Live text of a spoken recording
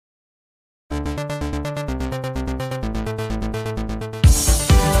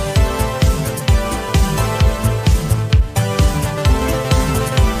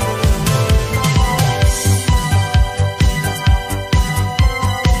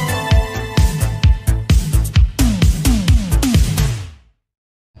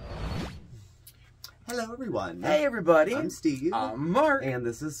everyone. Hey, everybody. I'm Steve. I'm Mark. And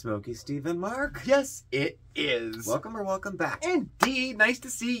this is Smokey, Steve, and Mark. Yes, it is. Welcome or welcome back. Indeed. Nice to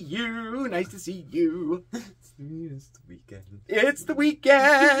see you. Nice to see you. It's the weekend. It's the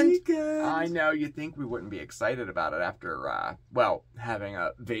weekend. It's the weekend. I know. You'd think we wouldn't be excited about it after, well, having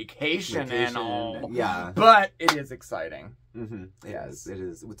a vacation and all. Yeah. But it is exciting. Mm-hmm. Yes. It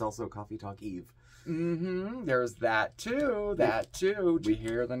is. It's also Coffee Talk Eve. Mm-hmm. There's that too. That too. We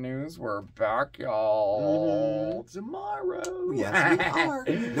hear the news. We're back, y'all. Tomorrow. Yes,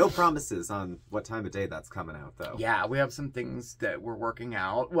 we are. No promises on what time of day that's coming out, though. Yeah, we have some things that we're working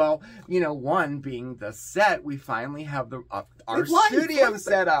out. Well, you know, one being the set. We finally have the our studio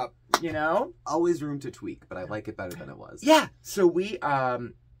set up. You know, always room to tweak, but I like it better than it was. Yeah. So we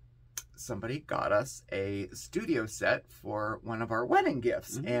somebody got us a studio set for one of our wedding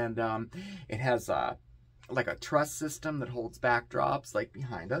gifts. Mm-hmm. And it has like a truss system that holds backdrops like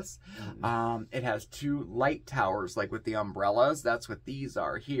behind us. Mm-hmm. It has 2 light towers like with the umbrellas. That's what these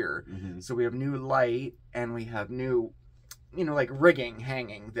are here. Mm-hmm. So we have new light and we have new, you know, like rigging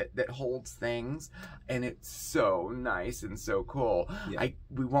hanging that holds things. And it's so nice and so cool. Yeah.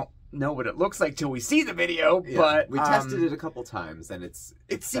 We won't know what it looks like till we see the video, yeah, but we tested it a couple times and it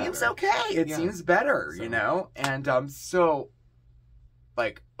seems better. Okay. It seems better, so, you know, and so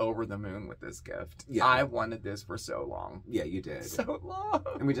like over the moon with this gift. Yeah. I wanted this for so long. Yeah, you did. So long.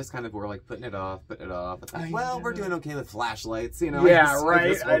 And we just kind of were like putting it off. Well, we're doing okay with flashlights, you know. Yeah,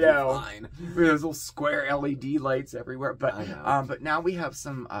 right. I know. There's little square LED lights everywhere, but but now we have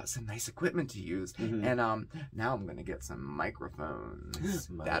some nice equipment to use, and now I'm gonna get some microphones.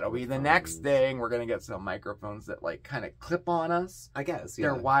 That'll be the next thing. We're gonna get some microphones that like kind of clip on us. I guess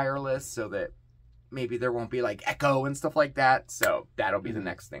they're wireless, so that maybe there won't be like echo and stuff like that. So that'll be the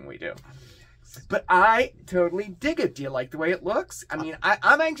next thing we do. But I totally dig it. Do you like the way it looks? I mean,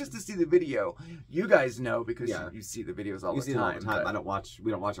 I'm anxious to see the video. You guys know because you see the videos all the time. See them all the time.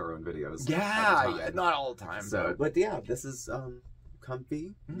 We don't watch our own videos. Yeah, not all the time. So, but yeah, this is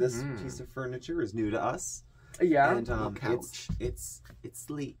comfy. This piece of furniture is new to us. Yeah, and it's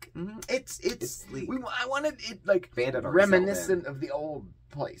sleek. It's sleek. I wanted it like reminiscent of the old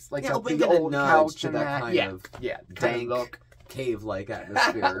place, like the old couch and that kind of dank look. Cave-like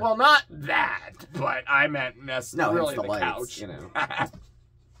atmosphere. Well, not that, but I meant really the lights, couch. You know.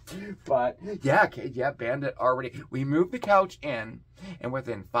 But yeah, Bandit already. We moved the couch in, and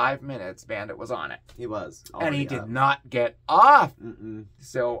within 5 minutes, Bandit was on it. He was, and he did not get off.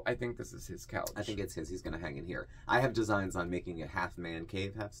 So I think this is his couch. I think it's his. He's gonna hang in here. I have designs on making it half man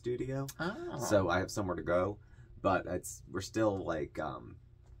cave, half studio. Oh. So I have somewhere to go, but we're still like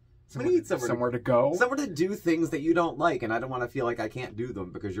we need somewhere to go. Somewhere to do things that you don't like, and I don't want to feel like I can't do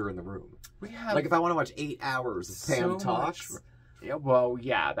them because you're in the room. We have like if I want to watch 8 hours of Pam Talks. Yeah, well,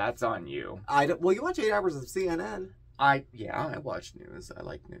 yeah, that's on you. Well, you watch 8 hours of CNN. I watch news. I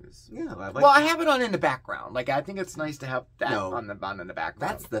like news. Yeah, I have it on in the background. Like I think it's nice to have that on in the background.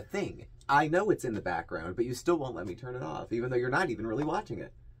 That's the thing. I know it's in the background, but you still won't let me turn it off, even though you're not even really watching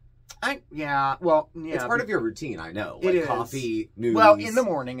it. It's part of your routine, I know. Like it is. Coffee, news. Well, in the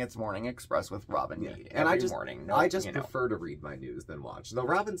morning, it's Morning Express with Robin Mead. And I just prefer to read my news than watch. Though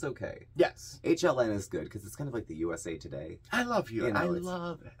Robin's okay. Yes. HLN is good because it's kind of like the USA Today. I love you.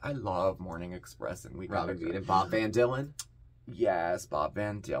 I love Morning Express and Weekend. Robin Mead and Bob Van Dillen. Yes, Bob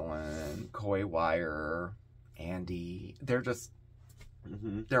Van Dillen, Coy Wire, Andy. They're just...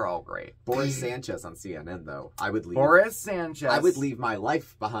 They're all great. Boris Sanchez on CNN, though. I would leave. Boris Sanchez. I would leave my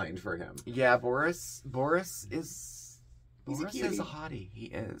life behind for him. Yeah, Boris is a hottie. He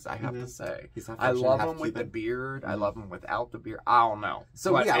is, I have to say. I love him with the beard. I love him without the beard. I don't know.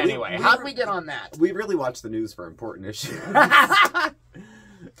 So anyway, how did we get on that? We really watch the news for important issues.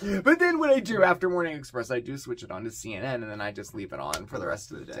 But then what I do after Morning Express, I do switch it on to CNN, and then I just leave it on for the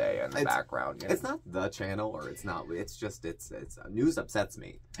rest of the day in the background. You know? It's not the channel, or it's not. It's just news upsets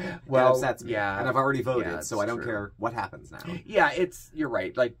me. Well, it upsets me. Yeah, and I've already voted, so I don't care what happens now. Yeah, you're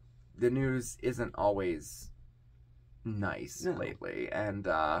right. Like the news isn't always nice lately, and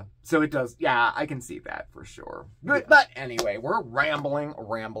so it does. Yeah, I can see that for sure. But anyway, we're rambling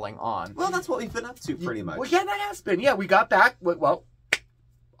on. Well, that's what we've been up to pretty much. Well, yeah, that has been. Yeah, we got back. Well.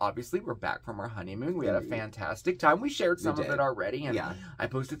 Obviously, we're back from our honeymoon. We had a fantastic time. We shared some of it already, and I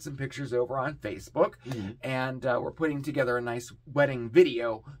posted some pictures over on Facebook, and we're putting together a nice wedding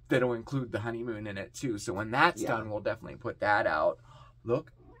video that'll include the honeymoon in it, too. So when that's done, we'll definitely put that out.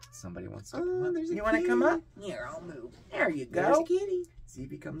 Look, somebody wants to come up. You want to come up? Here, I'll move. There you go. There's a kitty. See if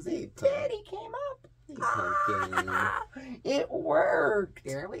he comes in. Teddy came up. It worked.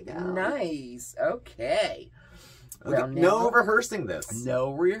 There we go. Nice. Okay. Well, Okay, no rehearsing this.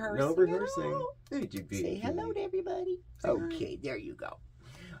 No rehearsing. No rehearsing. Say hello to everybody. Okay, there you go.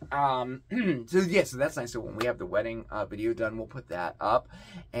 So that's nice. So when we have the wedding video done, we'll put that up.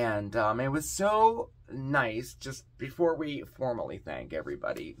 And it was so nice. Just before we formally thank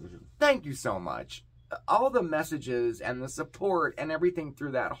everybody, thank you so much. All the messages and the support and everything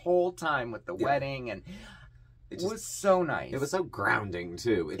through that whole time with the wedding, and it was so nice. It was so grounding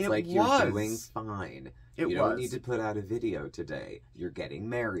too. It's like you're doing fine. You don't need to put out a video today. You're getting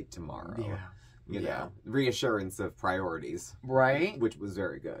married tomorrow. Yeah. You know, reassurance of priorities. Right? Which was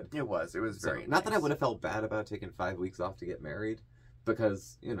very good. It was. It was very nice. Not that I would have felt bad about taking 5 weeks off to get married,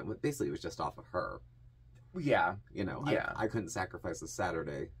 because, you know, basically it was just off of her. Yeah. You know, I couldn't sacrifice a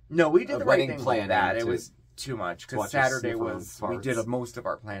Saturday. No, we did the right thing plan with that. It was too much, because Saturday we did most of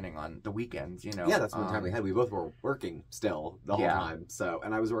our planning on the weekends, you know. Yeah, that's one time we had. We both were working still the whole time. So,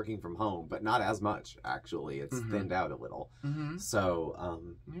 and I was working from home, but not as much, actually. It's thinned out a little. So,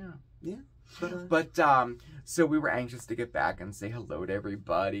 yeah. But so we were anxious to get back and say hello to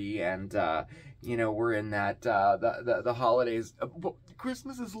everybody, and you know, we're in that the holidays.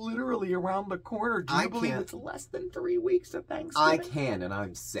 Christmas is literally around the corner. Do you believe it's less than 3 weeks to Thanksgiving? I can, and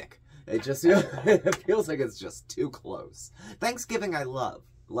I'm sick. It just it feels like it's just too close. Thanksgiving, I love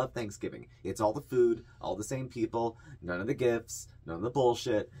Thanksgiving. It's all the food, all the same people, none of the gifts, none of the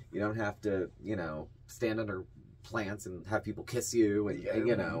bullshit. You don't have to, you know, stand under plants and have people kiss you, and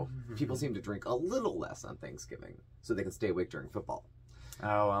you know, people seem to drink a little less on Thanksgiving so they can stay awake during football.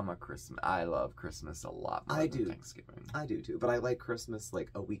 Oh, I love Christmas a lot more than Thanksgiving. I do too, but I like Christmas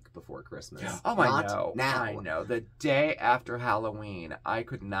like a week before Christmas. Oh, I know. Now. I know. The day after Halloween, I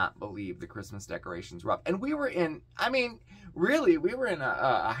could not believe the Christmas decorations were up. And we were in, really, we were in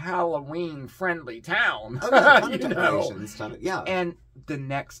a Halloween-friendly town. Oh, yeah, ton of decorations. Yeah. And the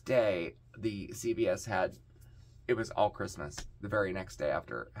next day, the CBS had... It was all Christmas the very next day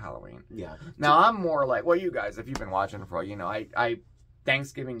after Halloween. Yeah. Now, I'm more like, well, you guys, if you've been watching for, you know, I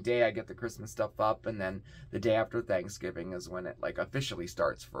Thanksgiving Day, I get the Christmas stuff up, and then the day after Thanksgiving is when it, like, officially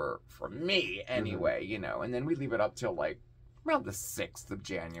starts for me, anyway, you know, and then we leave it up till, like, around the 6th of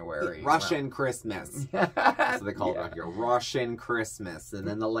January. Russian Christmas. That's what they call it around here. Russian Christmas, and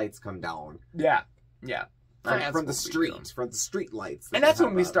then the lights come down. Yeah. From the street lights. And that's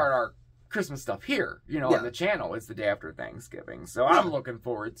when we start our Christmas stuff here, you know, on the channel. It's the day after Thanksgiving, so I'm looking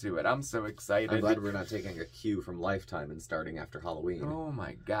forward to it. I'm so excited. I'm glad we're not taking a cue from Lifetime and starting after Halloween. Oh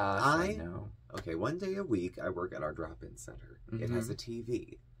my gosh, I know. Okay, one day a week I work at our drop-in center. It has a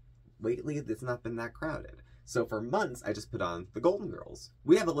TV. Lately, it's not been that crowded. So for months, I just put on The Golden Girls.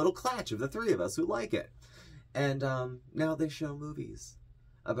 We have a little clutch of the three of us who like it. And now they show movies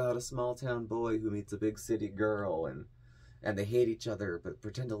about a small-town boy who meets a big city girl, and they hate each other, but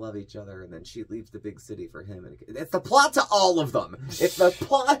pretend to love each other, and then she leaves the big city for him. And it's the plot to all of them. It's the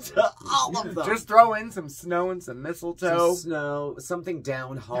plot to all of them. Just throw in some snow and some mistletoe. Some snow, something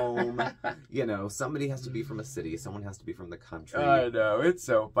down home. You know, somebody has to be from a city. Someone has to be from the country. I know, it's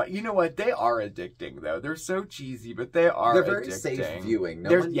so fun. You know what? They are addicting, though. They're so cheesy, but they are They're very safe viewing.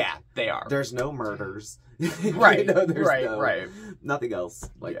 Yeah, they are. There's no murders. Right, you know, there's right. Nothing else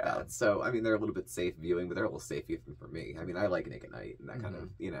like that. So, I mean, they're a little bit safe viewing, but they're a little safe viewing for me. I mean, I like Nick at Night and that kind of,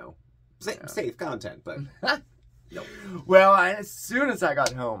 you know, safe content, but no. Well, as soon as I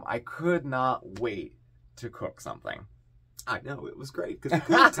got home, I could not wait to cook something. I know, it was great. Cause we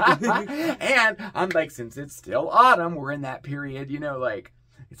cooked. And I'm like, since it's still autumn, we're in that period, you know, like,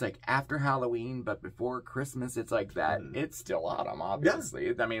 it's like after Halloween, but before Christmas, it's like that. It's still autumn, obviously.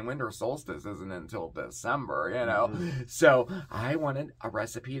 Yeah. I mean, winter solstice isn't until December, you know. So I wanted a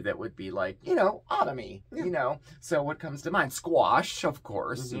recipe that would be like, you know, autumny, you know. So what comes to mind? Squash, of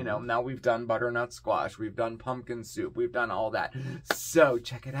course, you know. Now we've done butternut squash. We've done pumpkin soup. We've done all that. So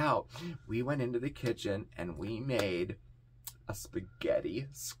check it out. We went into the kitchen and we made a spaghetti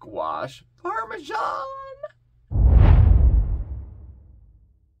squash Parmesan.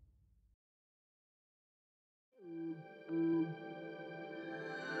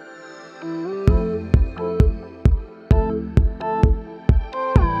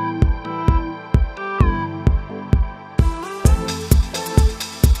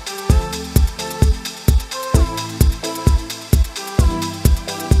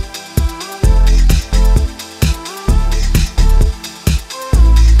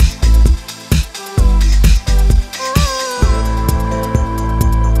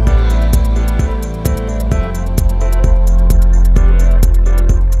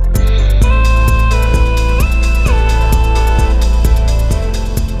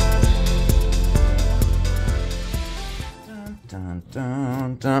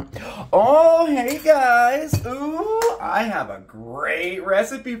 dun, dun. Oh, hey guys. Ooh, I have a great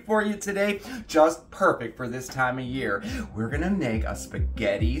recipe for you today. Just perfect for this time of year. We're gonna make a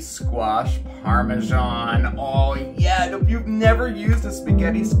spaghetti squash parmesan. Oh yeah, and if you've never used a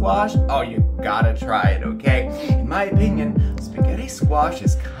spaghetti squash, oh, you gotta try it, okay? In my opinion, spaghetti squash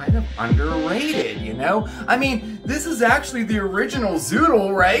is kind of underrated, you know? I mean, this is actually the original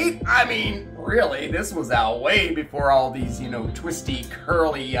zoodle, right? I mean, really, this was out way before all these, you know, twisty,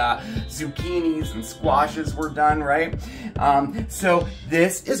 curly zucchinis and squashes were done, right? So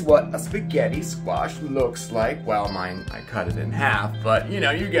this is what a spaghetti squash looks like. Well, mine, I cut it in half, but, you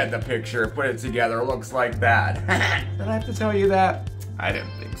know, you get the picture. Put it together, it looks like that. Did I have to tell you that? I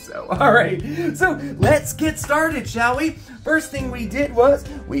didn't think so. All right, so let's get started, shall we? First thing we did was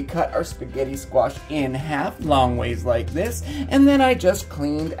we cut our spaghetti squash in half, long ways like this, and then I just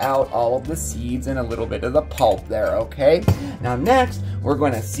cleaned out all of the seeds and a little bit of the pulp there, okay? Now next, we're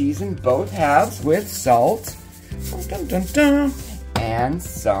going to season both halves with salt, dun, dun, dun, and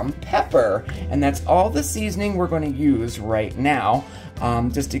some pepper. And that's all the seasoning we're going to use right now,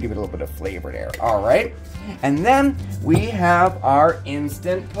 just to give it a little bit of flavor there, all right? And then we have our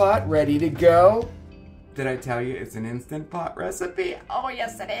Instant Pot ready to go. Did I tell you it's an Instant Pot recipe? Oh,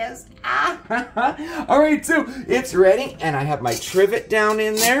 yes it is. All right, so it's ready, and I have my trivet down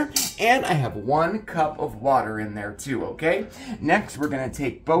in there, and I have 1 cup of water in there too, okay? Next, we're gonna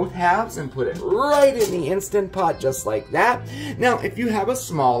take both halves and put it right in the Instant Pot just like that. Now, if you have a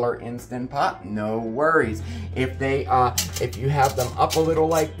smaller Instant Pot, no worries. If you have them up a little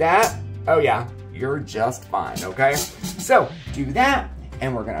like that, oh yeah, you're just fine, okay? So, do that,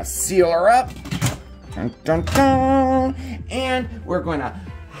 and we're gonna seal her up. Dun, dun, dun. And we're gonna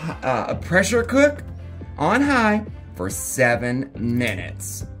pressure cook on high for 7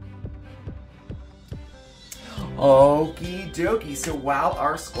 minutes. Okie dokie, so while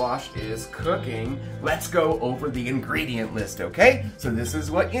our squash is cooking, let's go over the ingredient list, okay? So this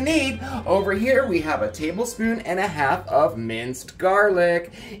is what you need. Over here, we have 1.5 tablespoons of minced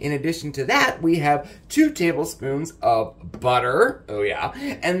garlic. In addition to that, we have 2 tablespoons of butter, oh yeah,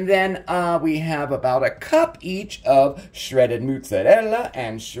 and then we have about 1 cup each of shredded mozzarella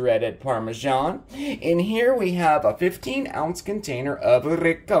and shredded Parmesan. In here, we have a 15-ounce container of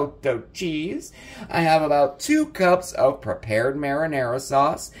ricotta cheese. I have about 2 cups of prepared marinara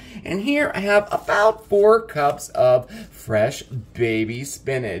sauce, and here I have about 4 cups of fresh baby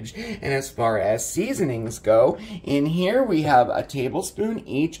spinach. And as far as seasonings go, in here we have 1 tablespoon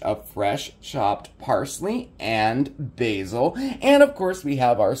each of fresh chopped parsley and basil, and of course we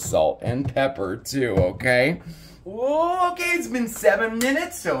have our salt and pepper too, okay? Okay, it's been 7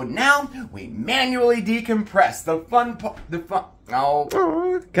 minutes, so now we manually decompress.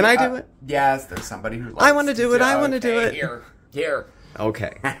 Oh, can I do it? Yes, there's somebody who likes I want to do it. I want to do it. Here.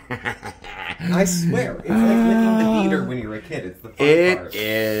 Okay. I swear, it's like licking the beater when you're a kid. It's the fun part. It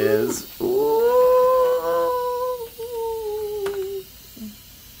is.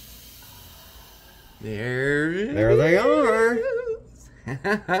 There they are.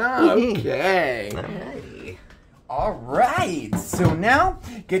 Okay. Alrighty. All right, so now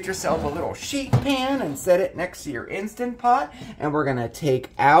get yourself a little sheet pan and set it next to your Instant Pot, and we're gonna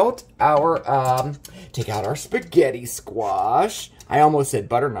take out our spaghetti squash. I almost said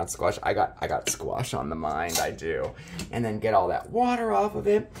butternut squash. I got squash on the mind. I do. And then get all that water off of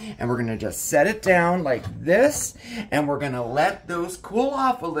it, and we're gonna just set it down like this, and we're gonna let those cool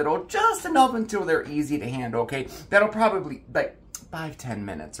off a little, just enough until they're easy to handle. Okay, that'll probably like 5-10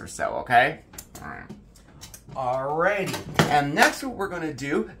 minutes or so. Okay. All right. Alrighty, and next what we're going to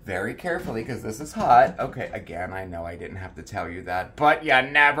do, very carefully, because this is hot. Okay, again, I know I didn't have to tell you that, but you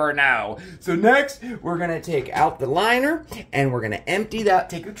never know. So next, we're going to take out the liner, and we're going to empty that,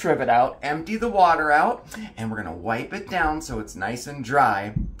 take the trivet out, empty the water out, and we're going to wipe it down so it's nice and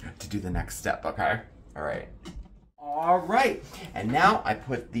dry to do the next step, okay? Alright. Alright, and now I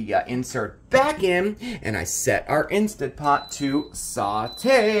put the insert back in, and I set our Instant Pot to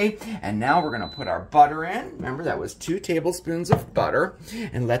saute. And now we're going to put our butter in. Remember, that was 2 tablespoons of butter.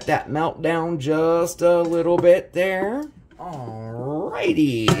 And let that melt down just a little bit there.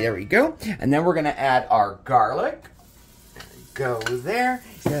 Alrighty, there we go. And then we're going to add our garlic. Go there.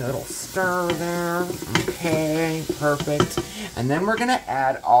 Get a little stir there. Okay, perfect. And then we're going to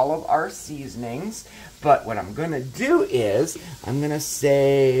add all of our seasonings. But what I'm going to do is I'm going to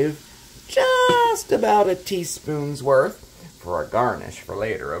save just about a teaspoon's worth for a garnish for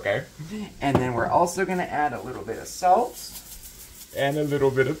later, okay? And then we're also going to add a little bit of salt and a little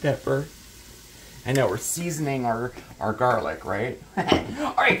bit of pepper. I know, we're seasoning our garlic, right?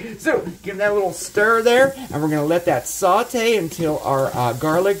 All right, so give that a little stir there, and we're gonna let that saute until our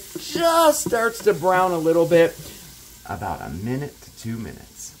garlic just starts to brown a little bit, about 1 to 2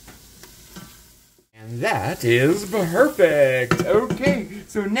 minutes. And that is perfect. Okay,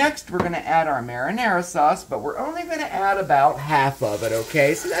 so next we're gonna add our marinara sauce, but we're only gonna add about half of it,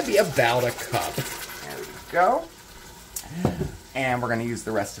 okay? So that'd be about a cup. There we go. And we're gonna use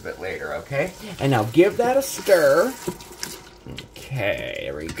the rest of it later, okay? And now give that a stir. Okay,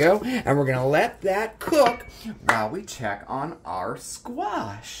 there we go. And we're gonna let that cook while we check on our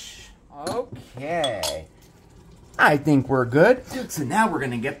squash. Okay. I think we're good. So now we're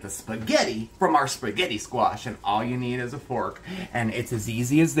gonna get the spaghetti from our spaghetti squash, and all you need is a fork. And it's as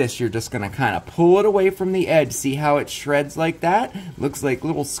easy as this. You're just gonna kind of pull it away from the edge. See how it shreds like that? Looks like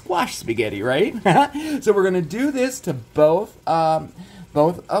little squash spaghetti, right? So we're gonna do this to both of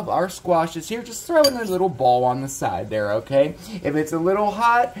our squashes here. Just throw in a little bowl on the side there, okay? If it's a little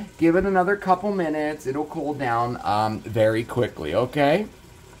hot, give it another couple minutes. It'll cool down very quickly, okay?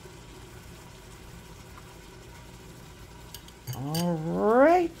 All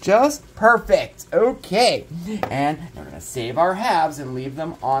right, just perfect. Okay, and we're gonna save our halves and leave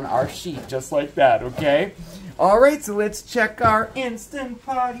them on our sheet just like that, okay? All right, so let's check our Instant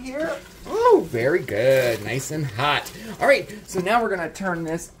Pot here. Ooh, very good, nice and hot. All right, so now we're gonna turn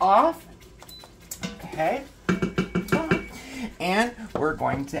this off, okay? And we're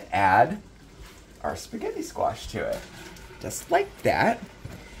going to add our spaghetti squash to it, just like that.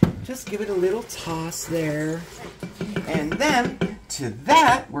 Just give it a little toss there. And then to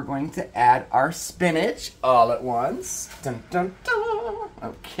that, we're going to add our spinach all at once. Dun, dun, dun.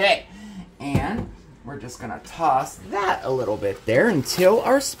 Okay. And we're just going to toss that a little bit there until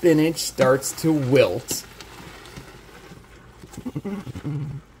our spinach starts to wilt.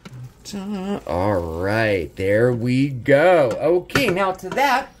 All right, there we go. Okay, now to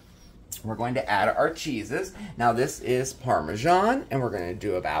that, we're going to add our cheeses. Now this is Parmesan, and we're going to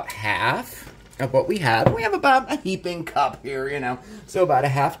do about half of what we have. We have about a heaping cup here, you know, so about a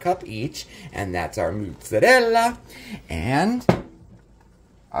half cup each. And that's our mozzarella and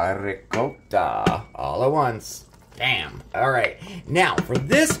our ricotta all at once. Bam. All right. Now, for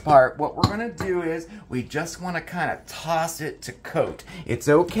this part, what we're going to do is we just want to kind of toss it to coat. It's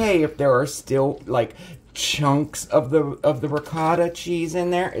okay if there are still, like, chunks of the ricotta cheese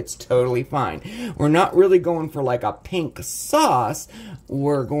in there. It's totally fine. We're not really going for like a pink sauce.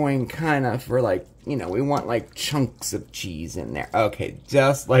 We're going kind of for like, you know, we want like chunks of cheese in there. Okay,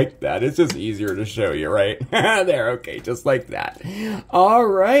 just like that. It's just easier to show you, right? There, okay, just like that. All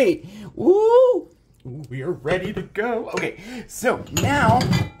right. Woo! We are ready to go. Okay, so now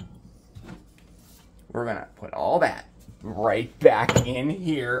we're gonna put all that right back in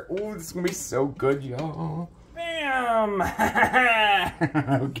here. Ooh, this is gonna be so good, y'all. Bam!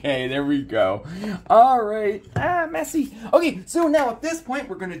 Okay, there we go. All right, messy. Okay, so now at this point,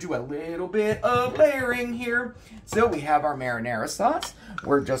 we're gonna do a little bit of layering here. So we have our marinara sauce.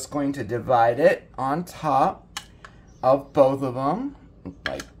 We're just going to divide it on top of both of them,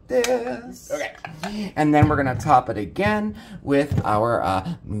 like this. Okay, and then we're gonna top it again with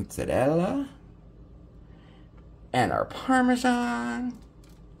our mozzarella and our Parmesan.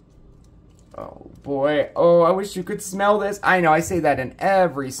 Oh boy, oh, I wish you could smell this. I know I say that in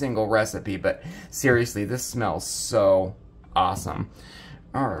every single recipe, but seriously, this smells so awesome.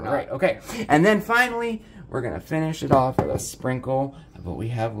 All right, okay. And then finally, we're gonna finish it off with a sprinkle of what we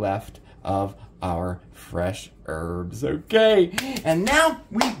have left of our fresh herbs, okay? And now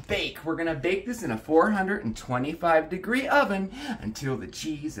we bake. We're gonna bake this in a 425-degree oven until the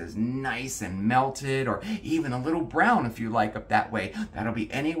cheese is nice and melted, or even a little brown if you like it that way. That'll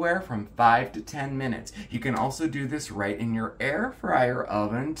be anywhere from 5 to 10 minutes. You can also do this right in your air fryer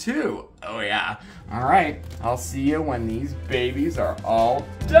oven too. Oh yeah. All right, I'll see you when these babies are all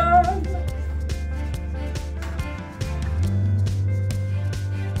done.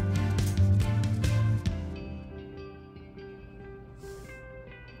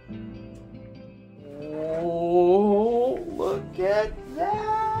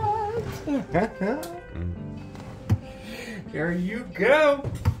 There you go.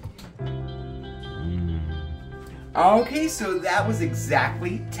 Okay, so that was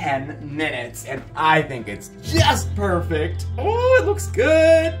exactly 10 minutes, and I think it's just perfect. Oh, it looks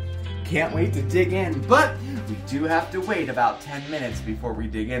good. Can't wait to dig in, but we do have to wait about 10 minutes before we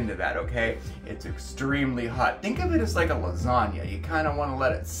dig into that, okay? It's extremely hot. Think of it as like a lasagna. You kind of want to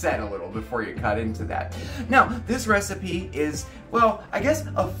let it set a little before you cut into that. Now, this recipe is Well, I guess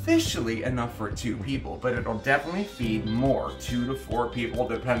officially enough for 2 people, but it'll definitely feed more, 2 to 4 people,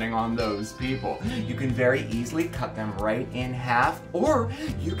 depending on those people. You can very easily cut them right in half, or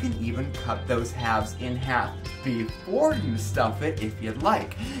you can even cut those halves in half before you stuff it if you'd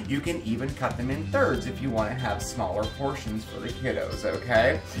like. You can even cut them in thirds if you want to have smaller portions for the kiddos,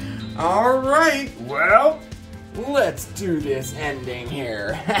 okay? All right, well, let's do this ending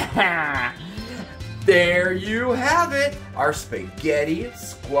here. There you have it, our spaghetti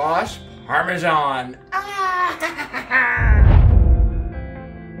squash parmesan.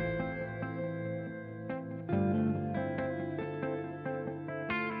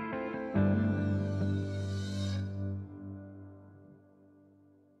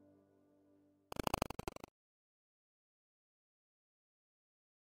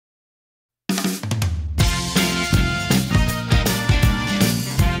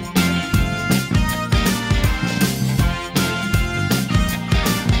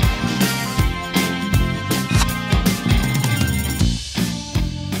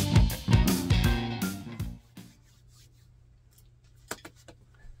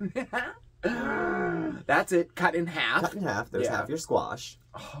 That's it, cut in half. Cut in half. There's half your squash.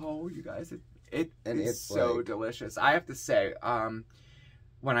 Oh, you guys, it's so like... delicious. I have to say,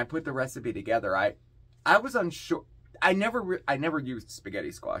 when I put the recipe together, I was unsure. I never used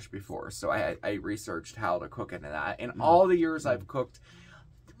spaghetti squash before, so I researched how to cook into that. In all the years I've cooked,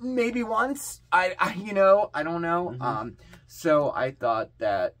 maybe once, I don't know. So I thought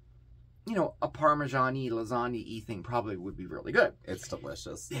that, a Parmesan-y, lasagna-y thing probably would be really good. It's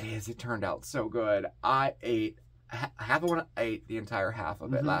delicious. It is. It turned out so good. I ate the entire half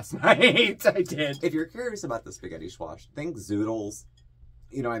of it last night. I did. If you're curious about the spaghetti squash, think zoodles,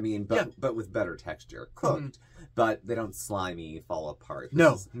 you know what I mean? But with better texture. Cooked, but they don't slimy, fall apart.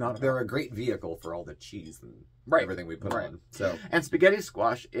 Not at all. They're a great vehicle for all the cheese and everything we put on. So. And spaghetti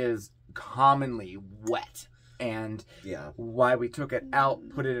squash is commonly wet. And why we took it out,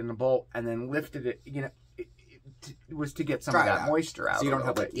 put it in a bowl, and then lifted it, it was to get some of that moisture out. So you don't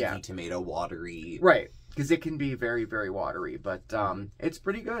have like icky tomato watery. Right, because it can be very, very watery, but it's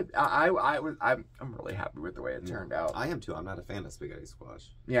pretty good. I'm really happy with the way it turned out. I am too. I'm not a fan of spaghetti squash.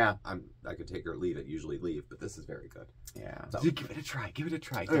 Yeah. I could take or leave it, usually leave, but this is very good. Yeah. So give it a try. Give it a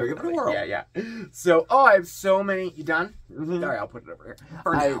try. Give it a whirl. Yeah. So, I have so many. You done? All right, I'll put it over here.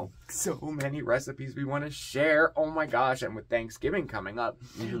 For now. So many recipes we want to share. Oh my gosh. And with Thanksgiving coming up,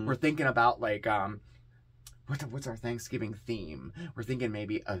 we're thinking about like, what's our Thanksgiving theme? We're thinking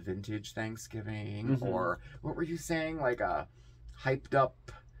maybe a vintage Thanksgiving, or what were you saying? Like a hyped up,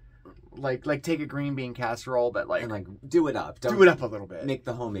 like take a green bean casserole, but like, and like do it up. Do it up a little bit. Make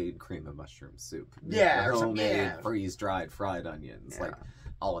the homemade cream of mushroom soup. Or homemade freeze dried fried onions, like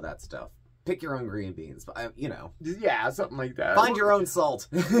all of that stuff. Pick your own green beans, but yeah, something like that. Find your own salt.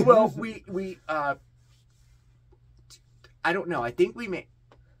 Well, we I don't know. I think we made.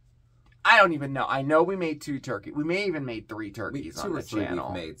 I don't even know. I know we made 2 turkeys. We may even made 3 turkeys on the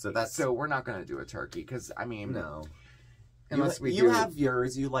channel. We've made, so we're not going to do a turkey because no. Unless you have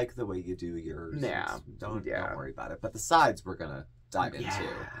yours. You like the way you do yours. Yeah. Don't worry about it. But the sides we're gonna dive into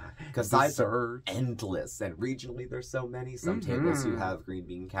because sides are endless and regionally there's so many. Some tables you have green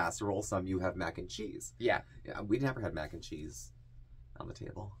bean casserole. Some you have mac and cheese. Yeah. We never had mac and cheese on the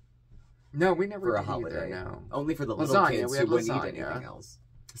table. No, we never for did a holiday. Either, no. Only for the little kids who wouldn't eat anything else.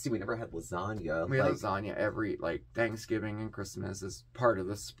 See, we never had lasagna. We had lasagna every Thanksgiving and Christmas as part of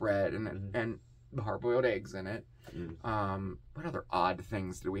the spread, and hard-boiled eggs in it. What other odd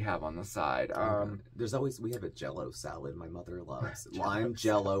things do we have on the side? We have a Jell-O salad my mother loves. Lime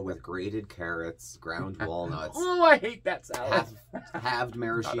Jell-O with grated carrots, ground walnuts. Oh, I hate that salad. Halved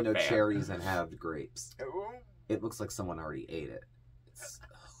maraschino cherries and halved grapes. It looks like someone already ate it.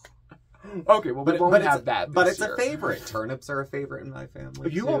 Okay, well, we won't have that. But it's a favorite. Turnips are a favorite in my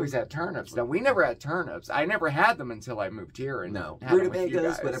family. You always had turnips. No, we never had turnips. I never had them until I moved here. And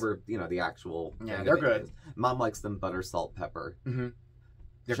rutabagas, whatever, the actual. Yeah, they're good. Mom likes them butter, salt, pepper.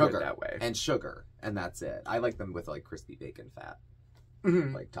 They're good that way. And sugar, and that's it. I like them with crispy bacon fat,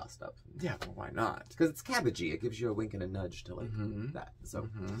 tossed up. Yeah, well, why not? Because it's cabbagey. It gives you a wink and a nudge to that. So.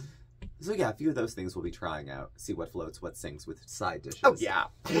 So yeah, a few of those things we'll be trying out. See what floats, what sinks with side dishes. Oh yeah,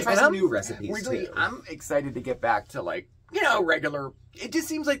 we'll try some new recipes too. I'm excited to get back to regular. It just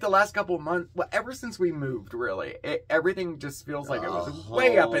seems like the last couple of months, ever since we moved, really, everything just feels like it was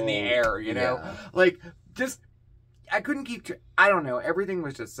way up in the air. You know, I couldn't keep. I don't know. Everything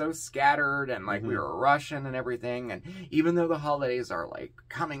was just so scattered, and we were rushing and everything. And even though the holidays are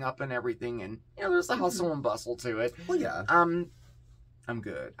coming up and everything, and there's a hustle and bustle to it. Well, yeah. I'm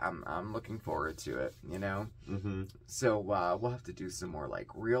good. I'm looking forward to it, you know? Mm-hmm. So we'll have to do some more like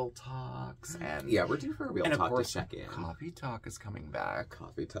real talks and Yeah, we're due for a real and talk of course, to check in. Coffee Talk is coming back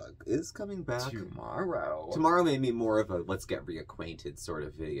Coffee talk is coming back tomorrow. Tomorrow may be more of a let's get reacquainted sort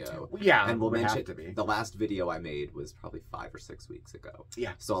of video. Yeah, and we'll mention have to be. the last video I made was probably 5 or 6 weeks ago.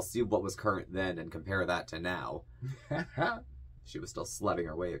 Yeah. So I'll see what was current then and compare that to now. She was still sledding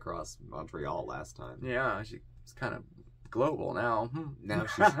her way across Montreal last time. Yeah, she's kind of global now. Now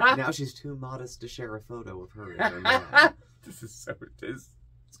she's too modest to share a photo of her in her mom. This is so it's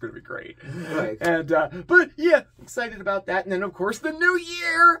gonna be great. Right. And but yeah, excited about that. And then of course the new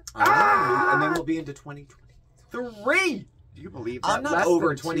year. And then we'll be into 2023. Do you believe that? I'm not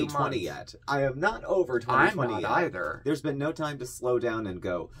over 2020 yet. I am not over 2020 I'm not yet. either. There's been no time to slow down and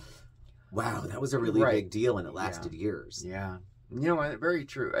go, wow, that was a really big deal and it lasted years. Yeah. You know what? Very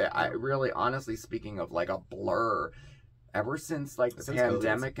true. I really, honestly speaking of like a blur, ever since like the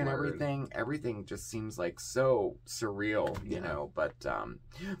pandemic and everything just seems like so surreal, you know. But I'm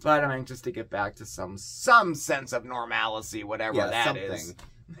anxious to get back to some sense of normalcy, whatever that is.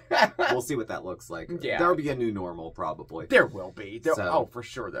 We'll see what that looks like. Yeah. There'll be a new normal, probably. There will be. Oh, for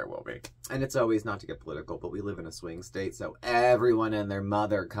sure there will be. And it's always, not to get political, but we live in a swing state, so everyone and their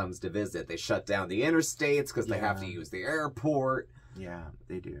mother comes to visit. They shut down the interstates because they have to use the airport. Yeah,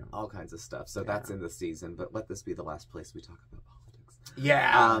 they do. All kinds of stuff. So that's in the season, but let this be the last place we talk about politics.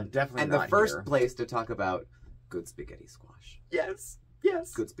 Yeah, definitely. And the first place to talk about good spaghetti squash. Yes.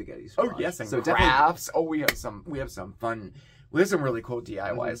 Good spaghetti squash. Oh, yes, and so crafts. Oh, we have some fun. We have some really cool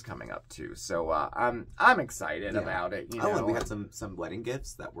DIYs coming up too, so I'm excited about it. You know? And we had some wedding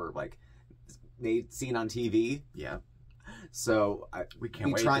gifts that were like seen on TV. Yeah. So we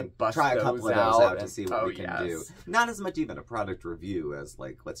can't wait try to bust a couple of those out to see what we can do. Not as much even a product review as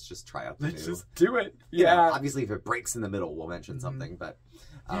like let's just try out the new. Let's just do it. Yeah. You know, obviously, if it breaks in the middle, we'll mention something. But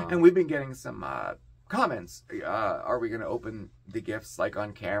and we've been getting some comments. Are we going to open the gifts like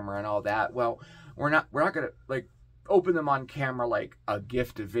on camera and all that? Well, we're not going to like open them on camera like a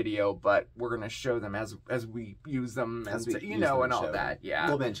gift video, but we're going to show them as we use them and all that. Yeah.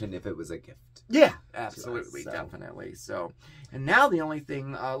 We'll mention if it was a gift. Yeah, absolutely, definitely. So, and now the only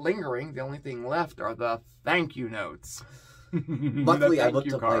thing lingering, the only thing left are the thank you notes. Luckily, I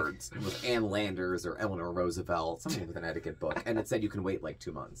looked up like with Ann Landers or Eleanor Roosevelt, someone with an etiquette book, and it said you can wait like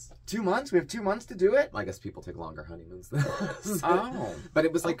 2 months. 2 months? We have 2 months to do it? I guess people take longer honeymoons than us. Oh. But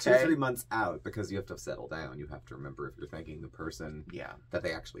it was like 2 or 3 months out because you have to settle down. You have to remember if you're thanking the person that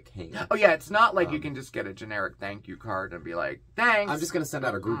they actually came. Oh, yeah, it's not like you can just get a generic thank you card and be like, thanks. I'm just going to send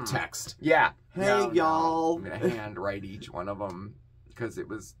out a group text. Yeah. Hey, y'all. I'm going to handwrite each one of them because it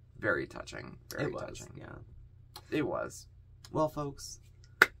was very touching. Very touching. Yeah. It was. Well, folks,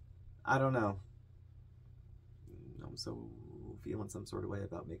 I don't know. I'm so feeling some sort of way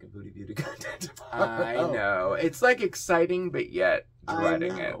about making booty beauty content. I know. It's like exciting, but yet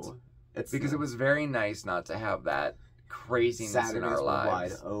dreading it. It's because it was very nice not to have that craziness Saturdays in our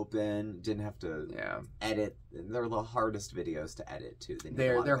lives. Wide open. Didn't have to edit. They're the hardest videos to edit too.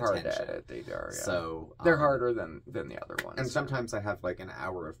 They're hard to edit. They are. Yeah. So they're harder than the other ones. And sometimes I have like an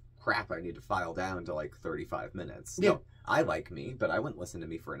hour of crap I need to file down to like 35 minutes. Yeah. No, I like me, but I wouldn't listen to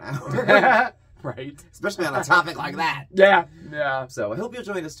me for an hour. Right. Especially on a topic like that. Yeah. Yeah. So I hope you'll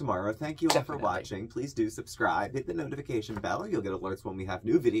join us tomorrow. Thank you all for watching. Please do subscribe. Hit the notification bell. You'll get alerts when we have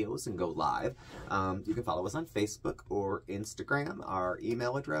new videos and go live. You can follow us on Facebook or Instagram. Our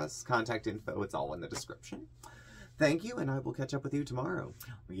email address, contact info, it's all in the description. Thank you, and I will catch up with you tomorrow.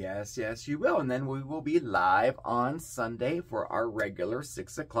 Yes, you will. And then we will be live on Sunday for our regular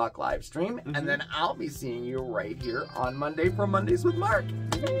 6 o'clock live stream. And then I'll be seeing you right here on Monday for Mondays with Mark.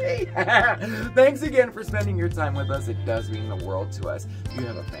 Hey. Thanks again for spending your time with us. It does mean the world to us. You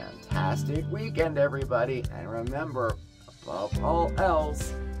have a fantastic weekend, everybody. And remember, above all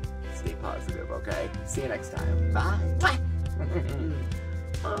else, stay positive, okay? See you next time. Bye.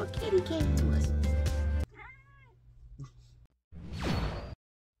 Oh, kitty came to us.